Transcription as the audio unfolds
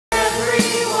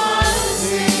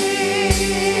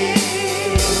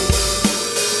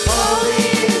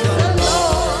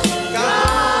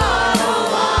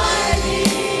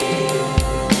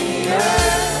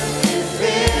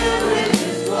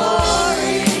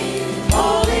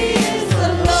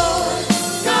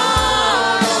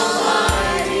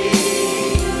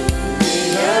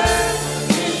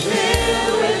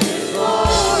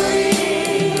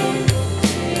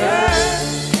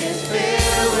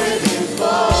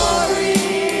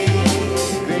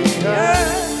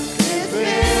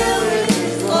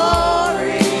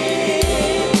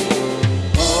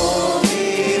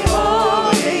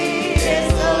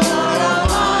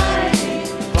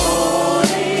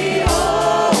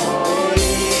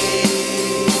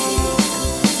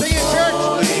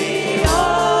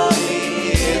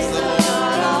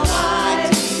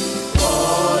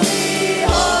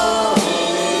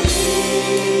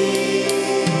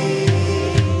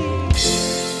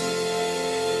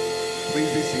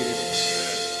Please be seated.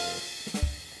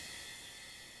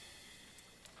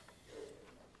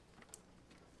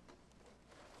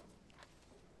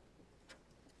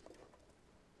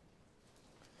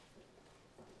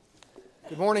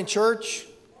 Good morning, church.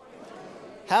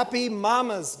 Happy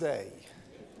Mama's Day.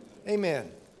 Amen.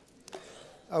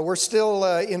 We're still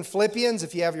in Philippians.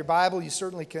 If you have your Bible, you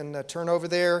certainly can turn over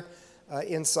there.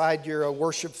 Inside your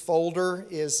worship folder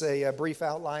is a brief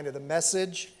outline of the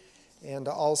message and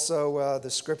also the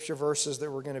scripture verses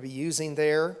that we're going to be using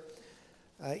there.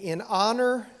 In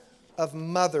honor of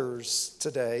mothers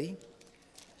today,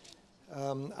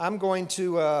 I'm going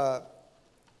to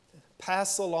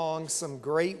pass along some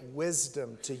great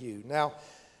wisdom to you. Now,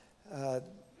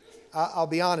 I'll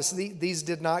be honest, these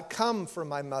did not come from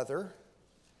my mother.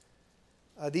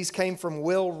 These came from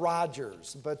Will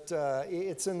Rogers, but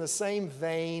it's in the same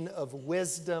vein of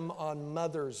wisdom on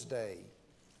Mother's Day.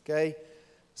 Okay?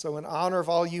 So in honor of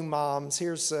all you moms,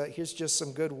 here's just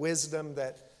some good wisdom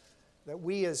that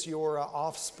we as your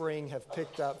offspring have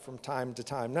picked up from time to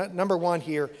time. Number one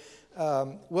here,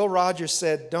 Will Rogers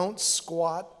said, don't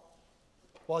squat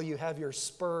while you have your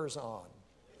spurs on.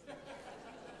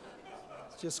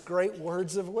 It's just great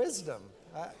words of wisdom.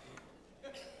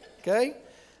 Okay?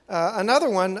 Another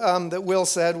one that Will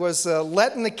said was,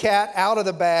 letting the cat out of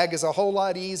the bag is a whole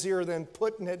lot easier than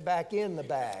putting it back in the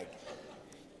bag.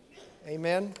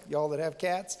 Amen? Y'all that have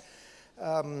cats.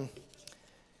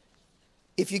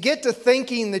 If you get to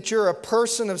thinking that you're a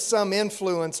person of some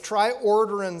influence, try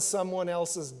ordering someone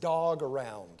else's dog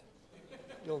around.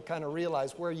 You'll kind of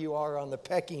realize where you are on the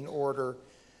pecking order.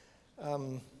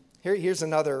 Here's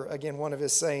another, again, one of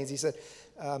his sayings. He said,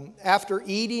 after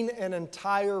eating an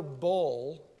entire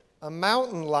bull, a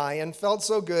mountain lion felt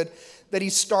so good that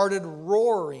he started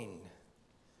roaring.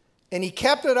 And he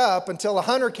kept it up until a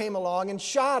hunter came along and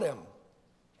shot him.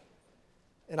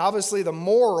 And obviously the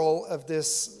moral of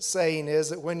this saying is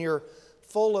that when you're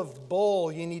full of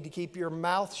bull, you need to keep your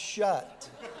mouth shut.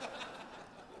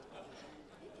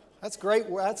 That's great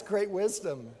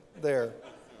wisdom there.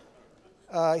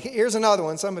 Here's another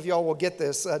one. Some of y'all will get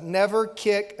this. Never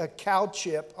kick a cow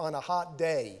chip on a hot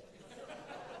day.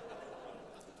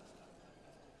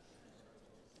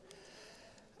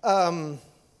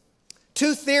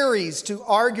 Two theories to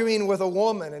arguing with a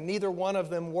woman, and neither one of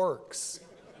them works.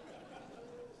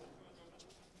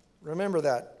 Remember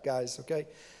that, guys, okay?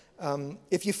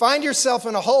 If you find yourself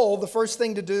in a hole, the first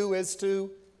thing to do is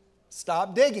to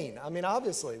stop digging. I mean,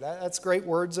 obviously, that's great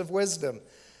words of wisdom.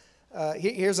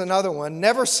 Here's another one.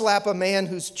 Never slap a man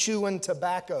who's chewing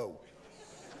tobacco.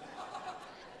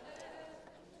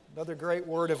 Another great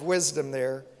word of wisdom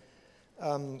there.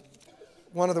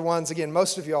 One of the ones, again,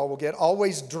 most of y'all will get,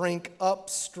 always drink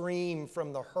upstream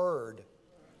from the herd.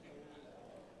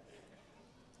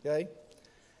 Okay?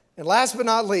 And last but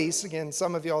not least, again,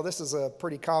 some of y'all, this is a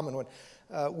pretty common one.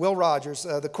 Will Rogers,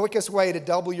 the quickest way to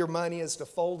double your money is to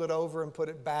fold it over and put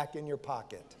it back in your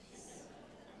pocket.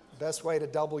 Best way to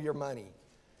double your money.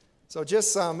 So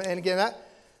just some, and again,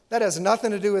 that has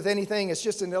nothing to do with anything. It's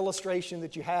just an illustration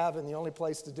that you have, and the only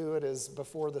place to do it is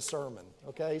before the sermon.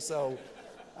 Okay, so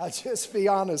I'll just be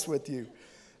honest with you.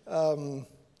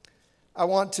 I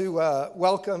want to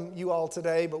welcome you all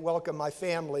today, but welcome my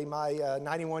family. My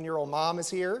 91-year-old mom is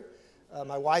here.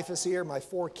 My wife is here. My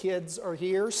 4 kids are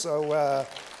here. So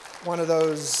one of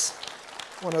those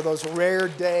rare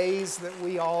days that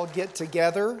we all get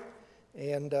together,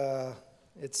 and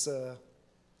it's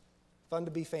fun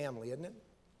to be family, isn't it?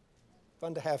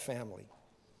 Fun to have family.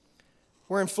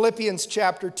 We're in Philippians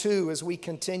chapter 2 as we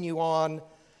continue on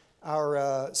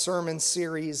our sermon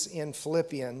series in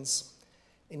Philippians.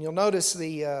 And you'll notice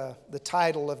the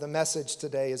title of the message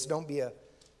today is Don't Be a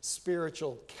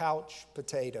Spiritual Couch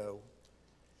Potato.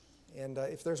 And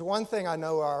if there's one thing I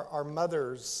know our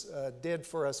mothers did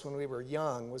for us when we were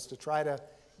young was to try to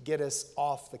get us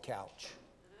off the couch,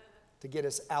 to get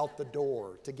us out the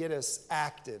door, to get us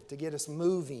active, to get us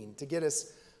moving, to get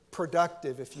us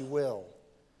productive, if you will.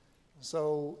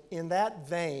 So in that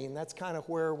vein, that's kind of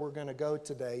where we're going to go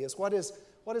today, is what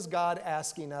is God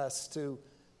asking us to,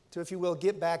 if you will,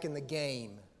 get back in the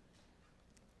game,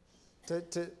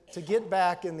 to get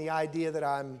back in the idea that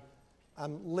I'm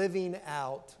living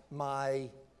out my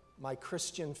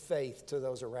Christian faith to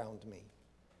those around me.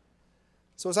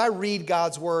 So as I read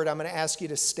God's Word, I'm going to ask you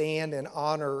to stand in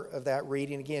honor of that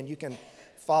reading. Again, you can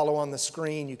follow on the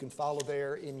screen. You can follow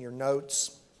there in your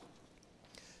notes.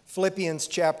 Philippians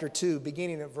chapter 2,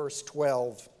 beginning at verse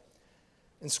 12.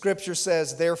 And Scripture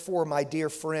says, "Therefore, my dear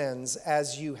friends,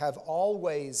 as you have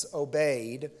always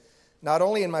obeyed, not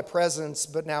only in my presence,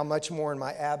 but now much more in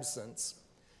my absence,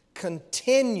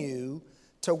 continue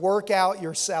to work out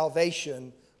your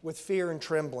salvation with fear and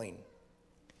trembling.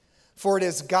 For it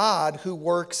is God who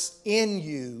works in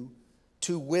you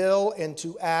to will and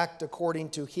to act according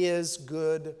to His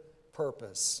good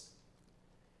purpose.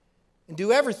 And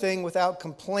do everything without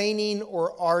complaining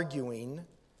or arguing,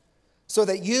 so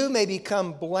that you may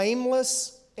become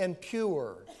blameless and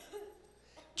pure,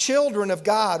 children of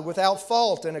God without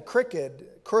fault in a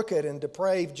crooked and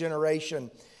depraved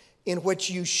generation, in which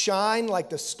you shine like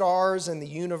the stars in the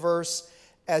universe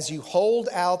as you hold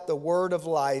out the word of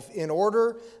life, in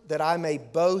order that I may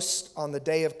boast on the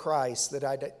day of Christ that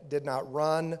I did not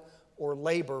run or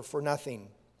labor for nothing.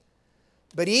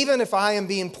 But even if I am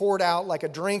being poured out like a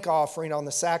drink offering on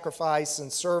the sacrifice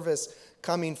and service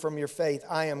coming from your faith,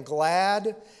 I am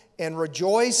glad and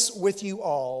rejoice with you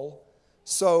all,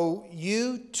 so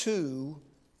you too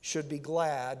should be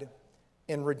glad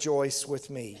and rejoice with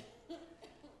me.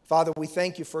 Father, we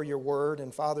thank you for your word,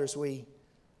 and Father, as we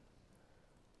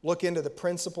look into the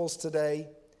principles today,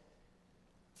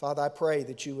 Father, I pray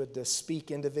that you would speak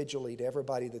individually to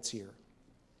everybody that's here.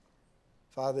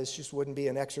 Father, this just wouldn't be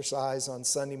an exercise on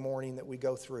Sunday morning that we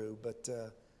go through, but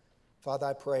Father,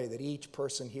 I pray that each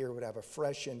person here would have a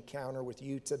fresh encounter with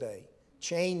you today.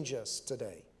 Change us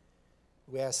today.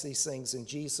 We ask these things in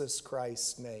Jesus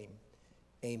Christ's name.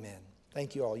 Amen.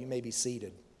 Thank you all. You may be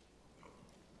seated.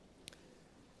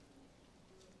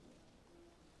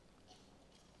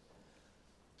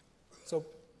 So,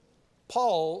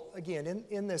 Paul, again,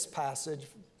 in this passage,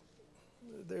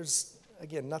 there's,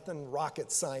 again, nothing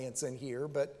rocket science in here,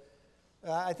 but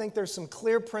I think there's some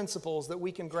clear principles that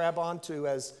we can grab onto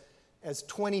as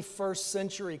 21st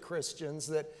century Christians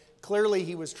that clearly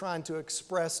he was trying to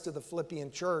express to the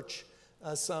Philippian church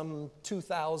some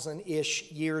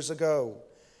 2,000-ish years ago.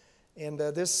 And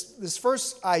this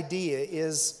first idea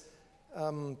is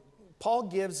Paul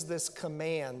gives this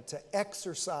command to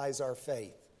exercise our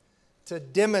faith, to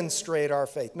demonstrate our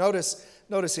faith. Notice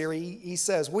here, he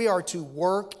says, we are to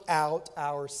work out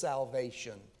our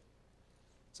salvation.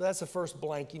 So that's the first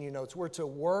blank in your notes. We're to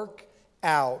work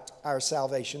out our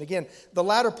salvation. Again, the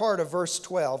latter part of verse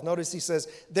 12, notice he says,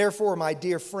 therefore, my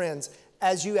dear friends,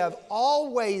 as you have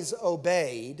always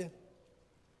obeyed,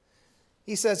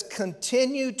 he says,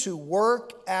 continue to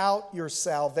work out your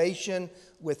salvation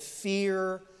with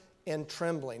fear and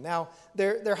trembling. Now,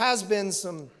 there has been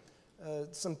some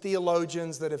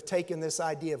theologians that have taken this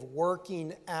idea of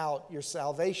working out your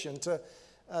salvation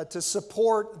to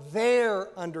support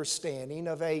their understanding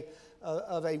of a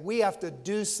we have to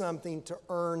do something to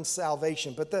earn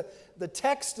salvation. But the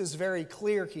text is very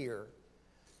clear here.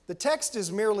 The text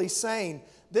is merely saying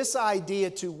this idea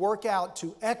to work out,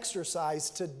 to exercise,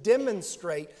 to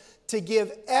demonstrate, to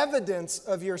give evidence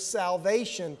of your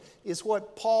salvation is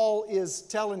what Paul is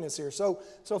telling us here. So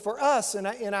for us,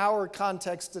 in our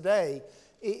context today,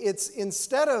 it's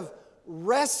instead of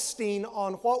resting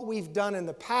on what we've done in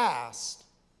the past,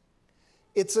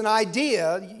 it's an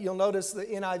idea, you'll notice the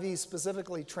NIV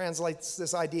specifically translates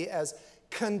this idea as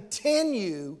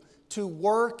continue to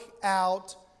work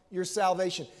out your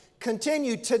salvation.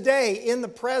 Continue today in the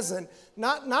present,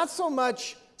 not so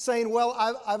much saying, well,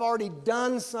 I've already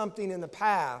done something in the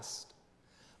past,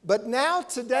 but now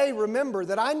today remember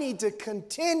that I need to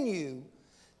continue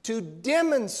to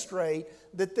demonstrate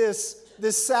that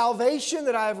this salvation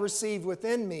that I have received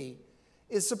within me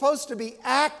is supposed to be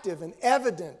active and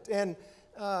evident and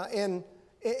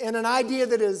an idea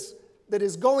that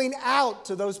is going out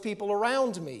to those people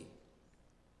around me.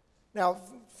 Now,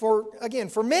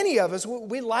 for many of us,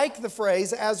 we like the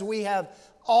phrase, as we have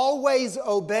always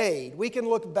obeyed. We can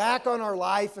look back on our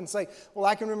life and say, well,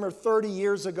 I can remember 30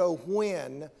 years ago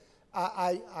when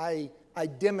I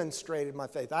demonstrated my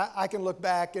faith. I can look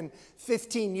back and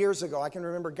 15 years ago, I can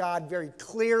remember God very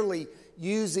clearly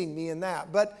using me in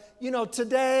that. But,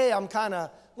 today I'm kind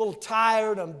of a little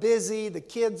tired, I'm busy, the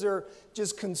kids are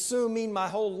just consuming my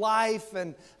whole life,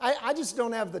 and I just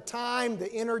don't have the time,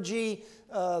 the energy,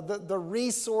 the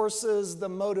resources, the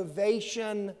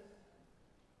motivation.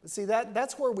 See,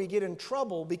 that's where we get in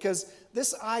trouble, because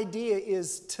this idea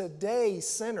is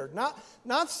today-centered.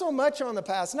 Not so much on the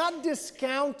past, not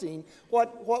discounting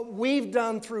what we've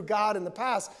done through God in the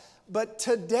past, but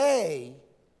today,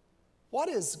 what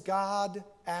is God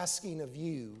asking of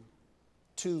you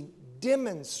to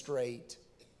demonstrate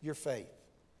your faith?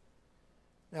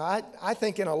 Now, I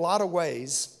think in a lot of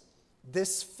ways,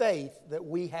 this faith that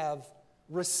we have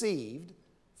received,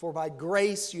 for by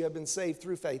grace you have been saved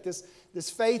through faith, this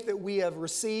faith that we have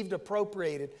received,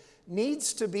 appropriated,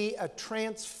 needs to be a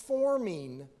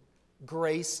transforming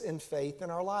grace and faith in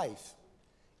our life.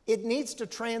 It needs to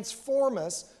transform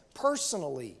us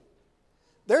personally.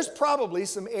 There's probably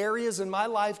some areas in my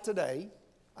life today,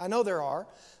 I know there are,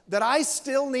 that I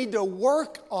still need to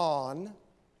work on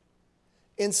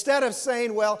instead of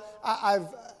saying, well,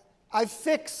 I've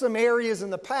fixed some areas in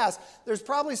the past. There's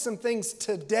probably some things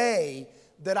today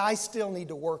that I still need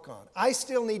to work on. I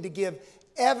still need to give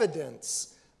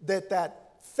evidence that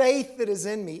that faith that is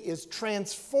in me is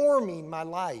transforming my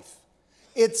life.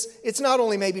 It's not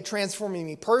only maybe transforming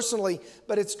me personally,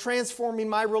 but it's transforming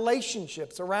my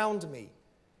relationships around me.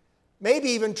 Maybe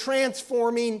even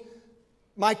transforming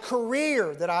my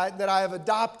career that I have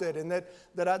adopted and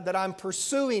that I'm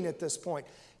pursuing at this point.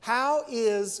 How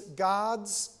is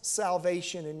God's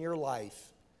salvation in your life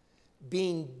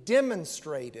being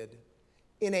demonstrated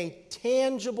in a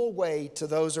tangible way to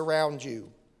those around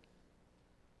you?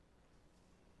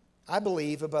 I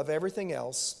believe, above everything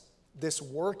else, this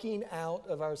working out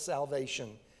of our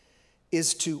salvation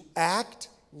is to act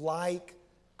like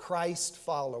Christ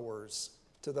followers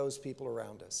to those people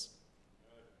around us.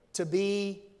 To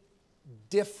be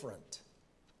different.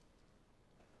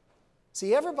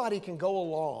 See, everybody can go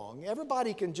along.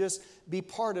 Everybody can just be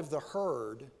part of the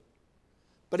herd.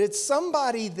 But it's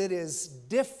somebody that is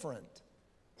different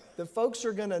that folks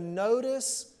are going to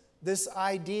notice this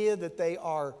idea that they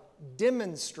are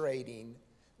demonstrating,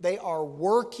 they are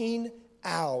working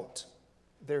out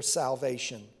their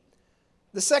salvation.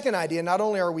 The second idea, not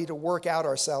only are we to work out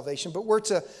our salvation, but we're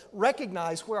to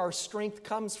recognize where our strength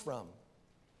comes from.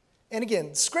 And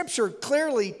again, Scripture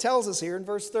clearly tells us here in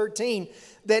verse 13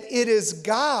 that it is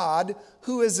God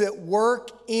who is at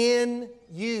work in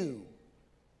you.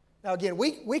 Now again,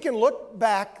 we can look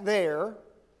back there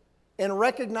and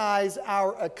recognize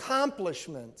our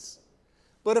accomplishments.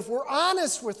 But if we're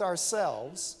honest with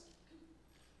ourselves,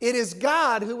 it is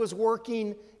God who was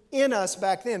working in us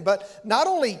back then. But not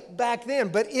only back then,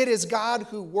 but it is God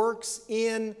who works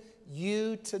in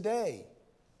you today.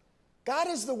 God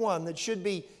is the one that should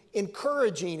be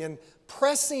encouraging and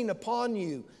pressing upon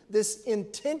you this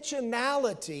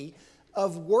intentionality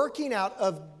of working out,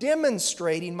 of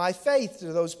demonstrating my faith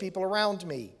to those people around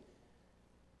me.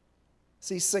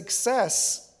 See,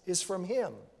 success is from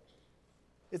Him.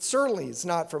 It certainly is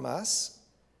not from us.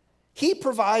 He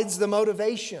provides the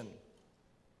motivation.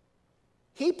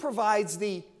 He provides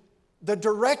the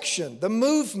direction, the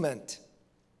movement.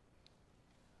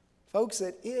 Folks,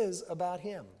 it is about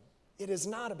Him. It is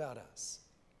not about us.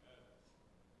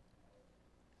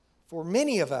 For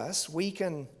many of us, we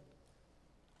can,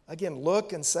 again,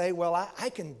 look and say, well, I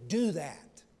can do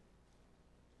that.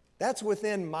 That's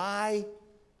within my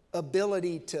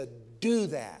ability to do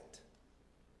that.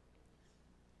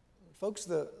 Folks,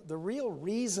 the real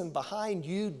reason behind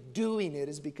you doing it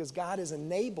is because God has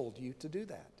enabled you to do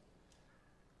that.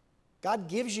 God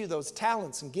gives you those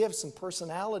talents and gifts and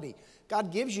personality.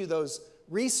 God gives you those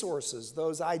resources,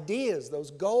 those ideas,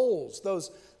 those goals,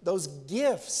 those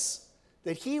gifts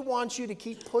that He wants you to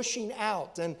keep pushing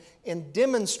out and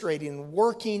demonstrating and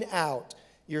working out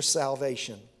your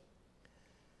salvation.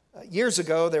 Years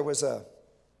ago, there was a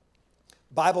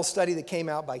Bible study that came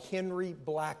out by Henry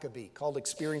Blackaby called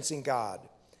Experiencing God.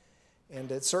 And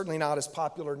it's certainly not as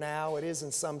popular now. It is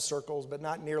in some circles, but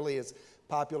not nearly as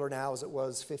popular now as it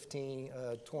was 15,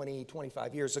 20,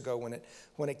 25 years ago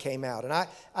when it came out. And I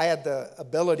had the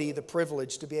ability, the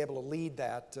privilege to be able to lead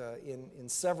that in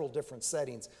several different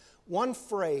settings. One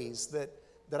phrase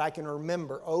that I can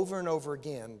remember over and over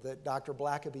again that Dr.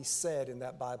 Blackaby said in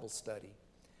that Bible study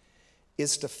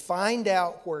is to find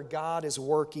out where God is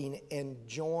working and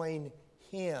join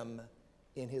Him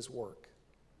in His work.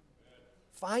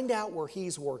 Find out where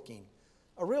He's working.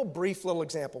 A real brief little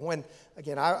example. When,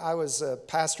 again, I was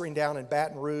pastoring down in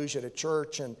Baton Rouge at a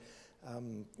church, and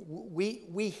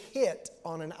we hit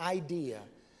on an idea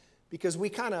because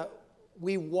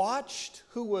we watched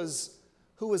who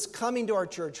was coming to our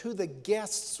church, who the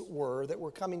guests were that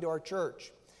were coming to our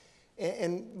church.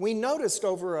 And we noticed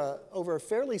over a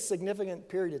fairly significant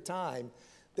period of time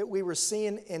that we were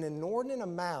seeing an inordinate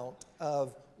amount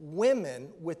of women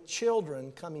with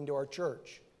children coming to our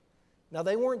church. Now,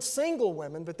 they weren't single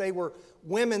women, but they were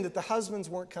women that the husbands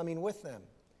weren't coming with them.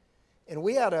 And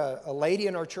we had a lady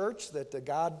in our church that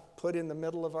God put in the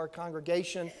middle of our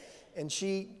congregation, and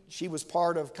she was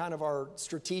part of kind of our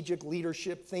strategic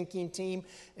leadership thinking team.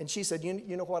 And she said,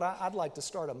 you know what, I'd like to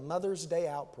start a Mother's Day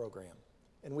Out program.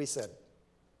 And we said,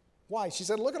 why? She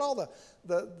said, look at all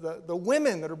the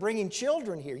women that are bringing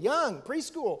children here, young,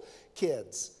 preschool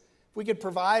kids. If we could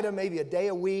provide them maybe a day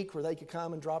a week where they could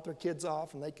come and drop their kids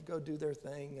off and they could go do their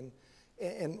thing.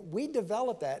 And we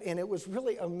developed that, and it was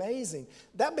really amazing.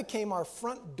 That became our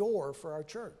front door for our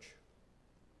church.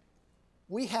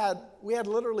 We had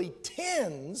literally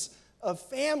tens of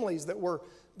families that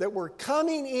were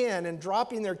coming in and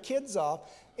dropping their kids off,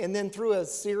 and then through a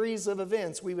series of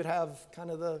events, we would have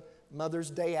kind of the Mother's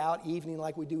Day out evening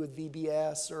like we do with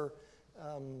VBS or,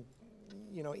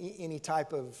 any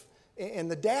type of, and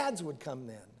the dads would come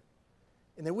then.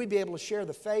 And then we'd be able to share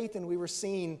the faith, and we were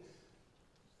seeing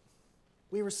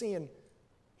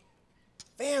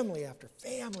family after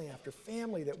family after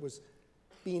family that was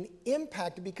being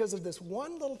impacted because of this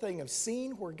one little thing of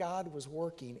seeing where God was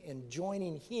working and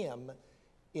joining Him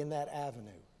in that avenue.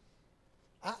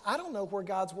 I don't know where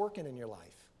God's working in your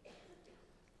life,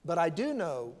 but I do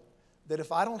know that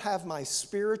if I don't have my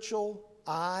spiritual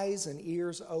eyes and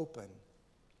ears open,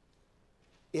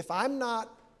 if I'm not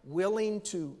willing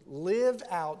to live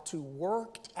out, to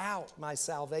work out my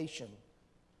salvation,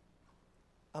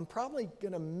 I'm probably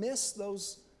going to miss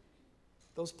those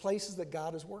places that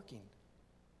God is working.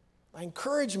 My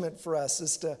encouragement for us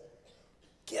is to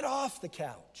get off the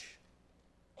couch,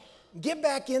 get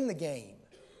back in the game,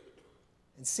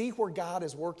 and see where God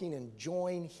is working and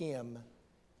join Him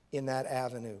in that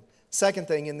avenue. Second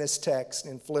thing in this text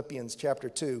in Philippians chapter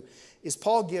 2 is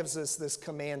Paul gives us this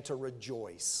command to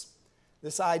rejoice.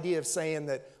 This idea of saying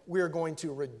that we're going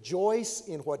to rejoice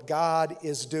in what God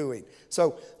is doing.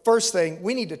 So first thing,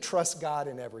 we need to trust God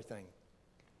in everything.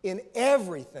 In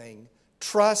everything,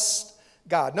 trust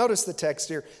God. Notice the text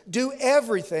here. Do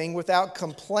everything without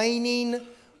complaining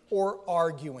or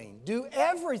arguing. Do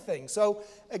everything. So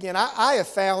again, I have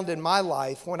found in my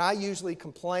life when I usually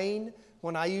complain,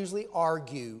 when I usually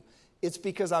argue, it's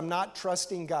because I'm not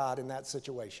trusting God in that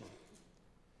situation.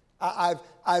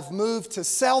 I've moved to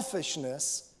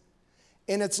selfishness,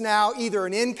 and it's now either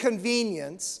an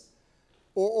inconvenience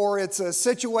or it's a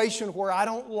situation where I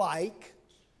don't like,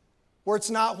 where it's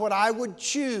not what I would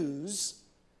choose.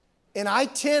 And I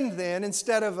tend then,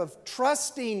 instead of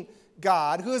trusting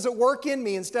God, who is at work in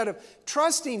me, instead of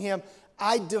trusting Him,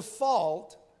 I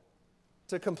default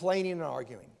to complaining and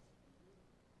arguing.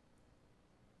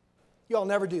 You all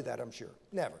never do that, I'm sure.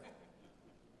 Never.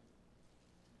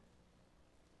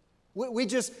 We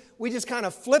just kind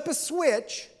of flip a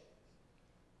switch.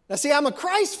 Now see, I'm a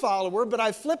Christ follower, but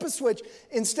I flip a switch.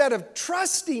 Instead of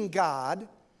trusting God,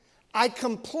 I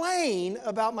complain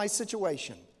about my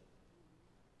situation.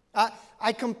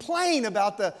 I complain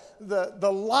about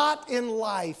the lot in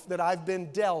life that I've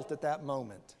been dealt at that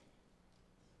moment.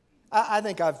 I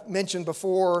think I've mentioned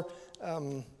before,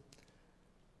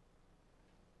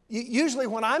 usually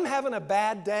when I'm having a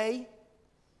bad day,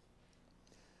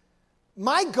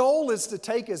 my goal is to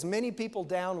take as many people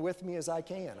down with me as I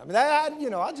can. I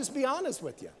mean, I'll just be honest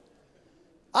with you.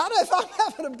 If I'm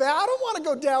having a bad, I don't want to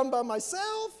go down by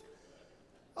myself.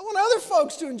 I want other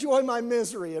folks to enjoy my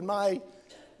misery and my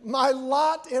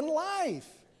lot in life.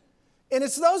 And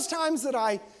it's those times that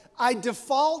I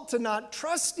default to not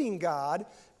trusting God.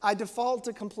 I default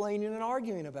to complaining and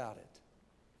arguing about it.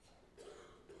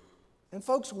 And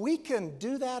folks, we can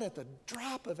do that at the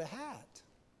drop of a hat.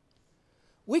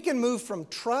 We can move from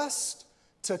trust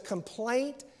to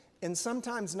complaint and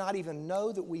sometimes not even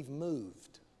know that we've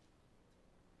moved.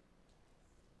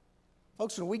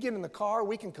 Folks, when we get in the car,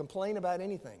 we can complain about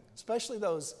anything, especially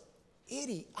those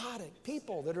idiotic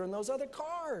people that are in those other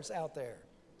cars out there.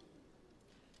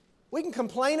 We can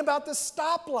complain about the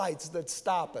stoplights that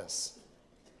stop us.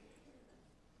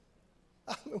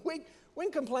 We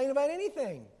can complain about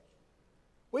anything.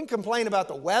 We can complain about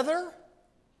the weather.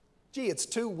 Gee, it's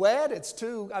too wet,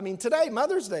 today,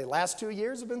 Mother's Day, last 2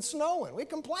 years have been snowing. We're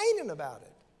complaining about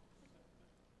it.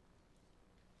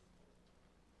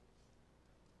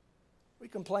 We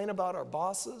complain about our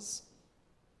bosses,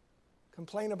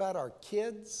 complain about our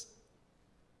kids.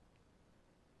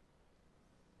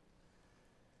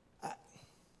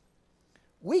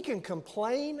 We can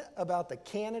complain about the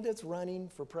candidates running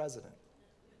for president.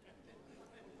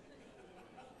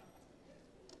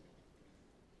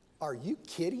 Are you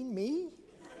kidding me?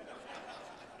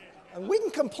 And we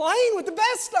can complain with the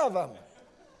best of them.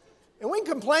 And we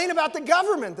can complain about the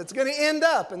government that's going to end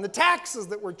up and the taxes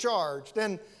that were charged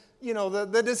and,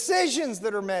 the decisions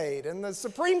that are made and the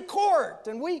Supreme Court.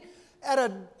 And at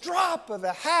a drop of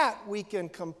a hat, we can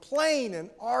complain and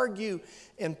argue.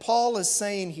 And Paul is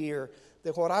saying here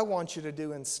that what I want you to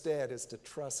do instead is to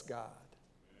trust God.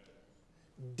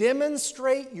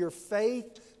 Demonstrate your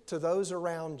faith to those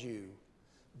around you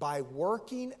by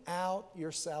working out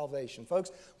your salvation.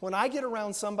 Folks, when I get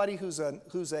around somebody who's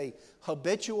a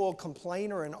habitual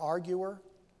complainer and arguer,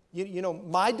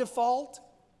 my default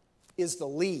is to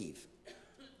leave.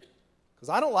 Because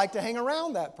I don't like to hang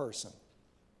around that person.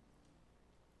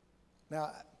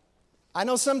 Now, I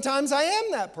know sometimes I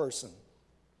am that person.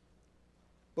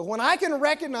 But when I can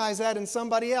recognize that in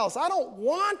somebody else, I don't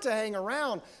want to hang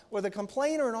around with a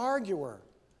complainer and arguer.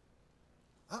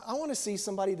 I want to see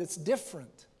somebody that's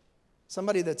different,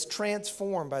 somebody that's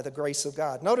transformed by the grace of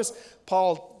God. Notice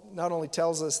Paul not only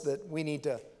tells us that we need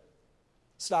to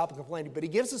stop complaining, but he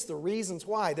gives us the reasons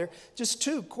why. They're just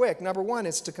two quick. Number one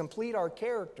is to complete our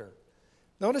character.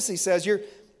 Notice he says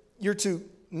you're to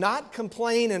not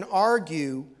complain and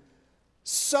argue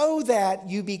so that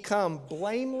you become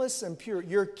blameless and pure.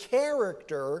 Your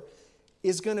character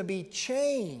is going to be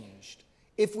changed.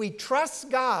 If we trust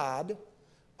God,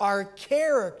 our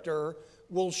character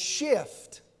will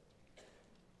shift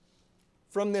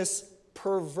from this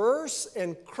perverse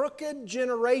and crooked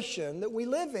generation that we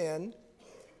live in,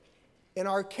 and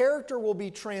our character will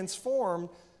be transformed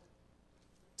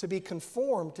to be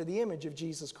conformed to the image of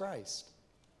Jesus Christ.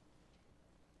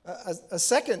 A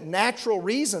second natural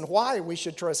reason why we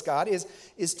should trust God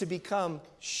is to become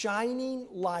shining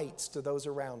lights to those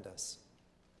around us.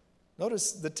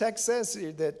 Notice the text says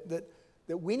here that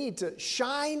we need to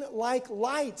shine like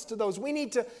lights to those. We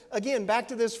need to, again, back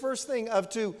to this first thing of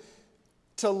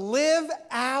to live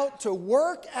out, to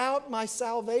work out my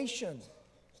salvation.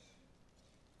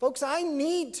 Folks, I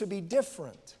need to be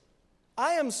different.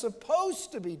 I am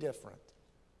supposed to be different.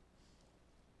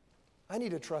 I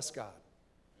need to trust God.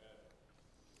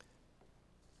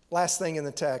 Last thing in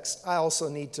the text, I also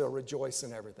need to rejoice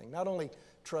in everything. Not only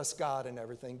trust God in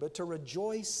everything, but to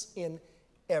rejoice in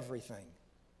everything.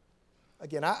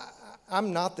 Again,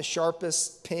 I'm not the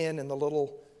sharpest pen in the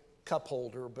little cup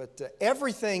holder, but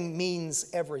everything means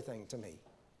everything to me.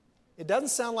 It doesn't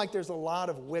sound like there's a lot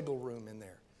of wiggle room in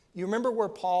there. You remember where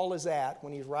Paul is at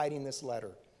when he's writing this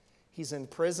letter. He's in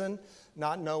prison,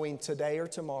 not knowing today or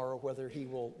tomorrow whether he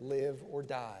will live or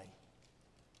die.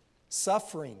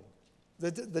 Suffering.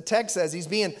 The text says he's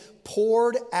being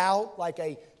poured out like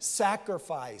a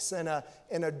sacrifice and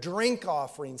a drink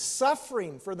offering,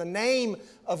 suffering for the name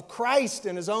of Christ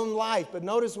in his own life. But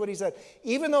notice what he said.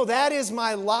 Even though that is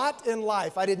my lot in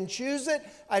life, I didn't choose it,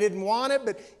 I didn't want it,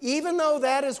 but even though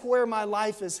that is where my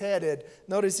life is headed,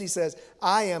 notice he says,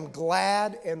 I am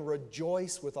glad and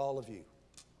rejoice with all of you.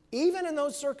 Even in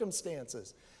those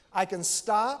circumstances, I can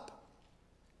stop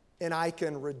and I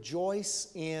can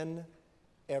rejoice in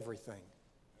everything.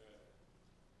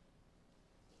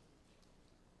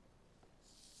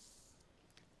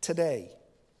 Today,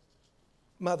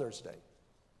 Mother's Day,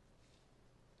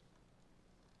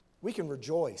 we can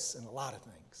rejoice in a lot of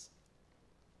things.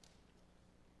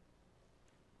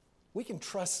 We can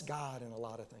trust God in a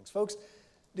lot of things. Folks,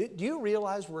 do you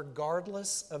realize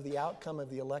regardless of the outcome of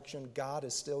the election, God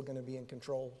is still going to be in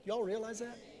control? Y'all realize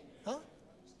that? Huh?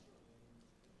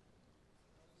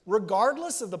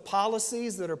 Regardless of the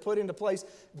policies that are put into place,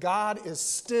 God is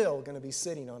still going to be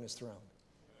sitting on his throne.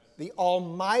 The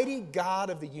Almighty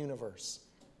God of the universe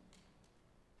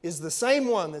is the same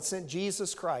one that sent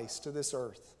Jesus Christ to this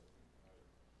earth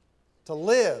to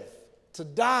live, to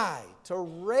die, to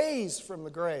raise from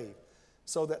the grave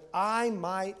so that I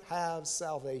might have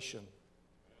salvation.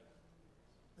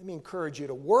 Let me encourage you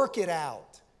to work it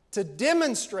out, to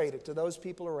demonstrate it to those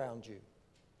people around you,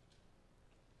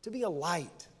 to be a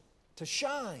light, to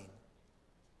shine,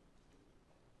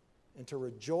 and to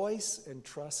rejoice and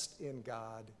trust in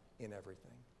God in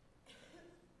everything.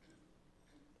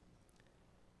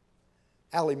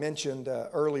 Allie mentioned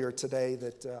earlier today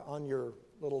that on your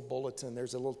little bulletin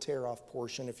there's a little tear-off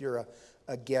portion. If you're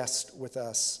a guest with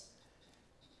us,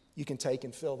 you can take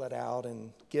and fill that out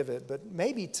and give it. But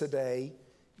maybe today,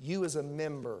 you as a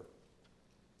member,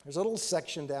 there's a little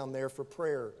section down there for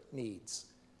prayer needs.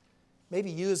 Maybe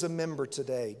you as a member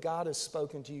today, God has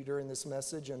spoken to you during this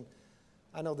message, and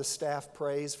I know the staff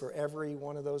prays for every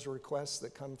one of those requests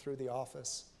that come through the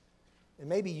office. And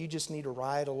maybe you just need to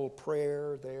write a little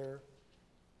prayer there,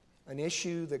 an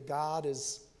issue that God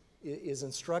is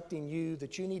instructing you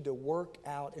that you need to work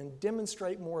out and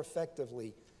demonstrate more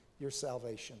effectively your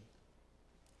salvation.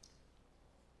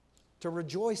 To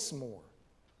rejoice more,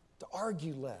 to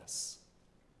argue less.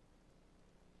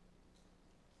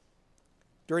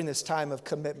 During this time of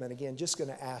commitment, again, just going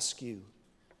to ask you,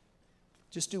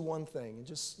 just do one thing and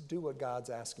just do what God's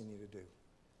asking you to do.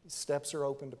 Steps are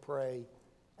open to pray.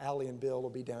 Allie and Bill will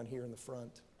be down here in the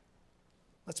front.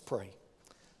 Let's pray.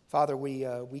 Father, we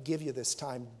give you this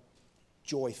time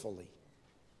joyfully.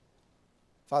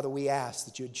 Father, we ask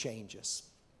that you'd change us.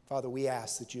 Father, we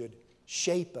ask that you'd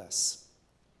shape us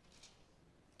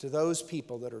to those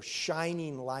people that are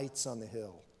shining lights on the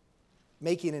hill,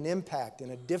 making an impact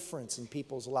and a difference in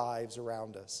people's lives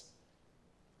around us.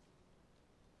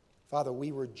 Father,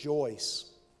 we rejoice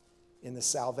in the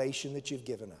salvation that you've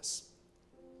given us.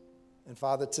 And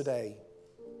Father, today,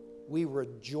 we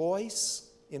rejoice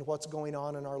in what's going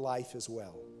on in our life as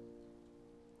well.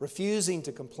 Refusing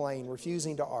to complain,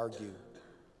 refusing to argue.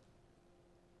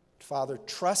 Father,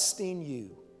 trusting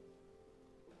you.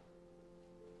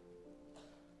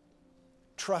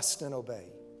 Trust and obey.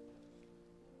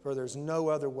 For there's no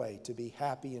other way to be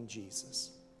happy in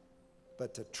Jesus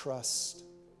but to trust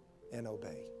and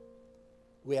obey.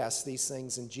 We ask these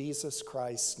things in Jesus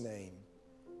Christ's name.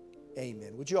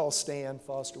 Amen. Would you all stand?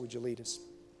 Foster, would you lead us?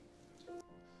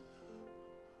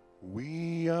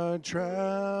 We are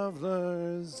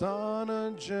travelers on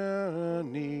a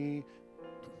journey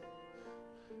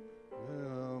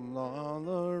along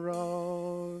the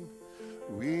road.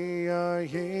 We are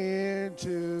here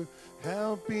to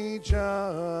help each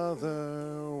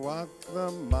other walk the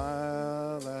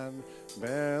mile and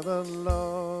bear the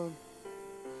load.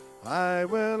 I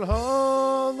will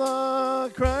hold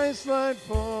the Christ light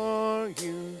for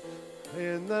you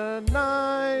in the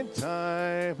night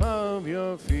time of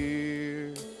your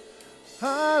fear.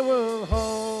 I will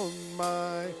hold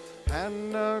my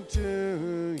hand out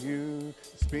to you,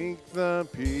 speak the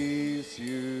peace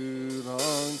you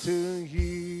long to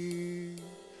hear.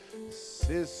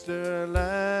 Sister,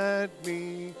 let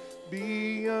me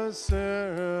be your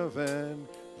servant.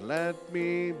 Let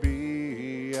me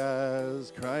be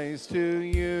as Christ to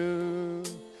you.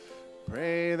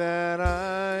 Pray that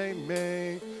I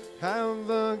may have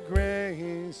the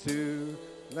grace to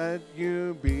let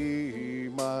you be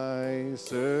my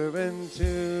servant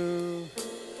too.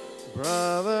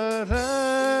 Brother,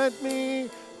 let me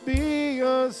be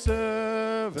your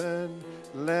servant.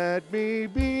 Let me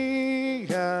be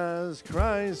as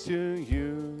Christ to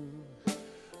you.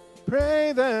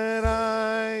 Pray that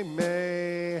I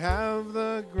may have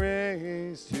the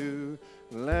grace to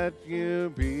let you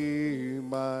be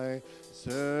my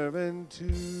servant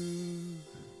too.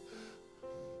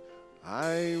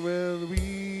 I will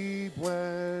weep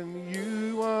when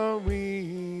you are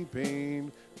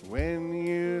weeping. When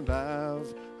you laugh,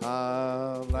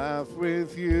 I'll laugh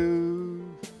with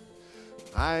you.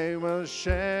 I will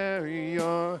share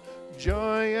your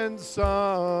joy and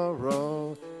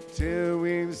sorrow till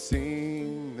we've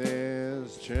seen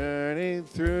this journey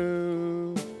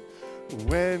through.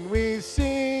 When we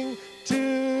sing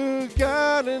to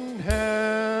God in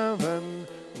heaven,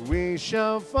 we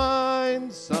shall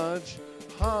find such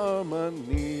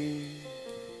harmony.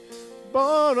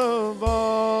 Born of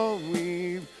all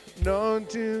we've known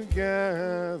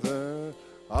together,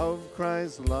 of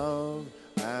Christ's love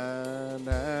and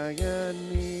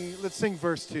agony. Let's sing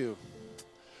verse 2.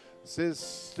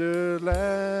 Sister,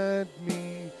 let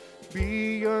me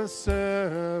be your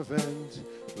servant.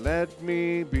 Let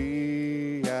me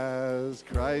be as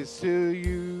Christ to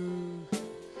you.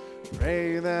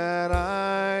 Pray that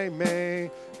I may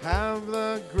have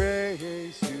the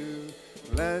grace to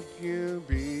let you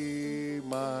be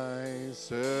my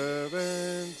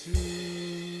servant too.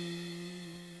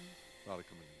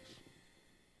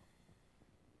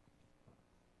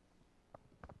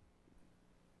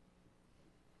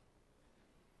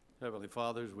 Heavenly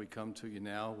Father, as we come to you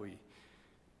now, we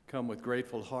come with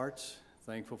grateful hearts,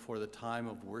 thankful for the time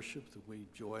of worship that we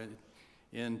join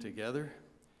in together,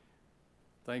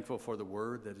 thankful for the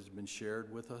word that has been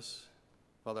shared with us.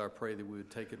 Father, I pray that we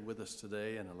would take it with us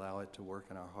today and allow it to work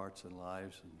in our hearts and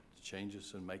lives and change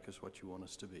us and make us what you want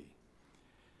us to be.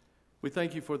 We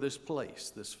thank you for this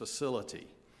place, this facility,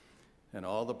 and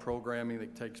all the programming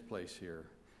that takes place here.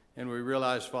 And we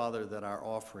realize, Father, that our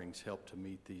offerings help to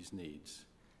meet these needs.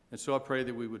 And so I pray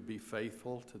that we would be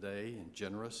faithful today and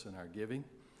generous in our giving,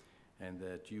 and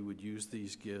that you would use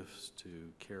these gifts to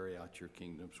carry out your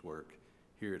kingdom's work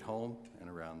here at home and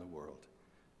around the world.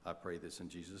 I pray this in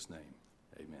Jesus' name.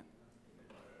 Amen.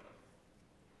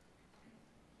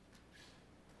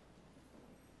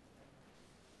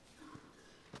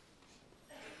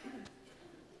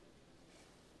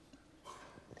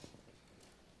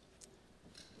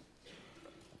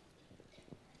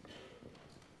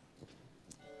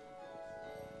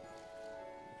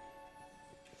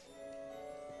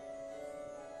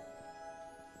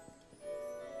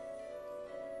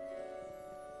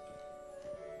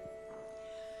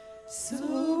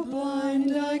 So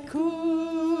blind I could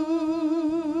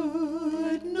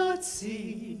not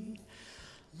see,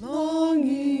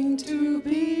 longing to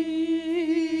be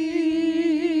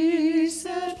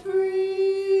set free.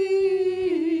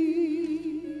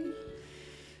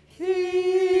 He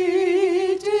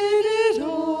did it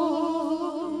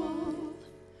all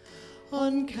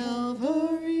on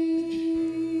Calvary.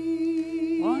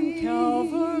 On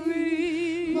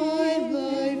Calvary, my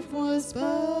life was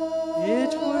bound.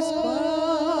 it was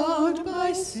bound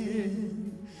by sin.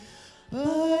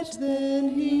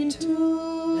 took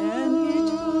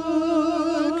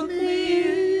me in.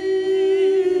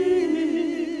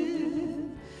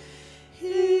 He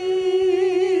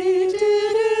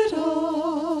did it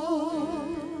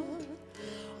all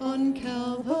on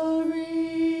Calvary.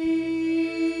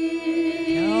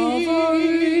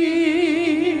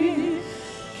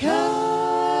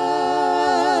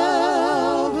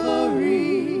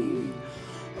 Calvary.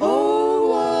 Oh,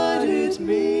 what it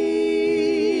means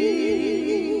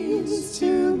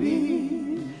to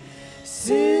me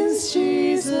since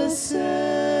Jesus set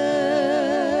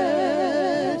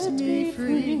me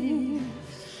free.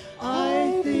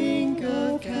 I think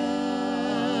of Calvary.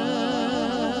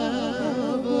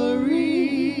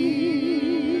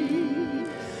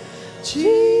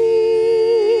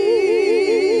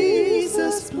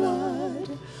 Jesus'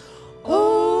 blood,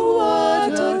 oh,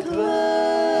 what a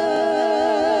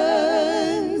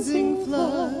cleansing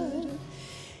flood.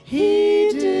 He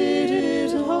did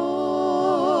it all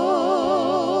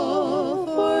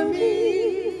for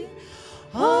me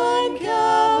on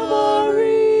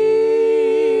Calvary.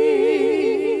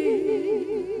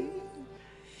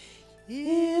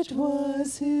 It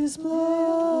was his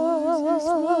blood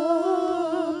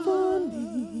for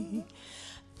me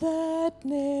that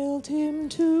nailed him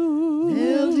to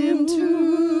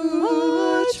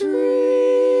a tree.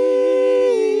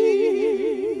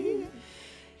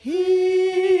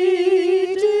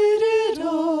 He did it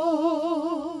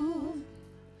all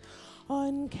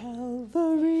on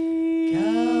Calvary.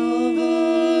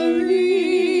 Calvary.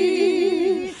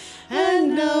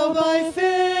 And now by faith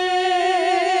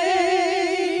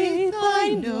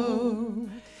I know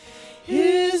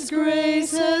his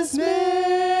grace has made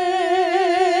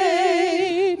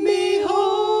me whole.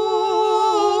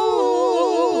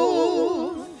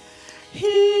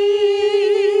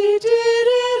 He did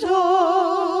it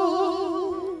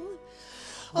all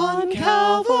on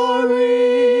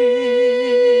Calvary.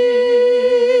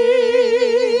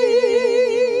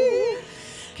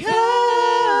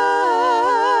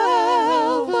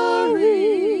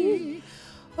 Calvary.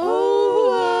 Oh,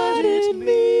 what it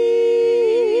means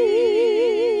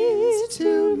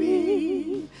to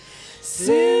me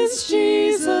since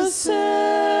Jesus set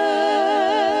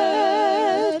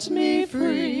me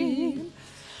free.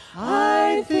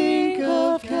 I think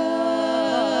of Calvary.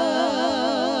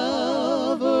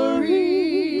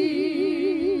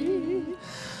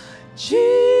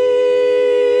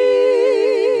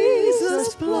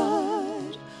 Jesus'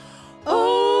 blood,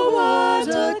 oh, what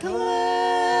a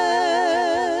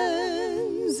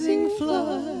cleansing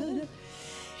flood.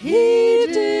 He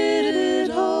did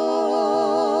it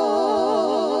all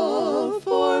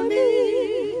for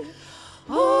me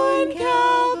on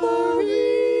Calvary.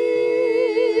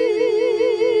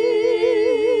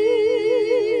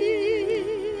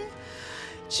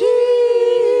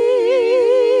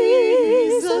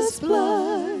 Jesus'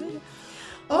 blood,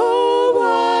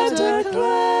 oh, what a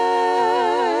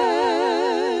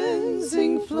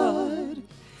cleansing flood.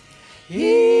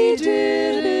 He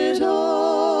did it all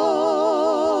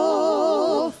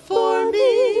for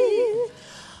me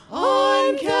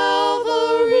on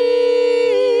Calvary.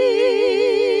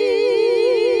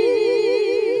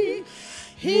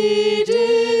 He did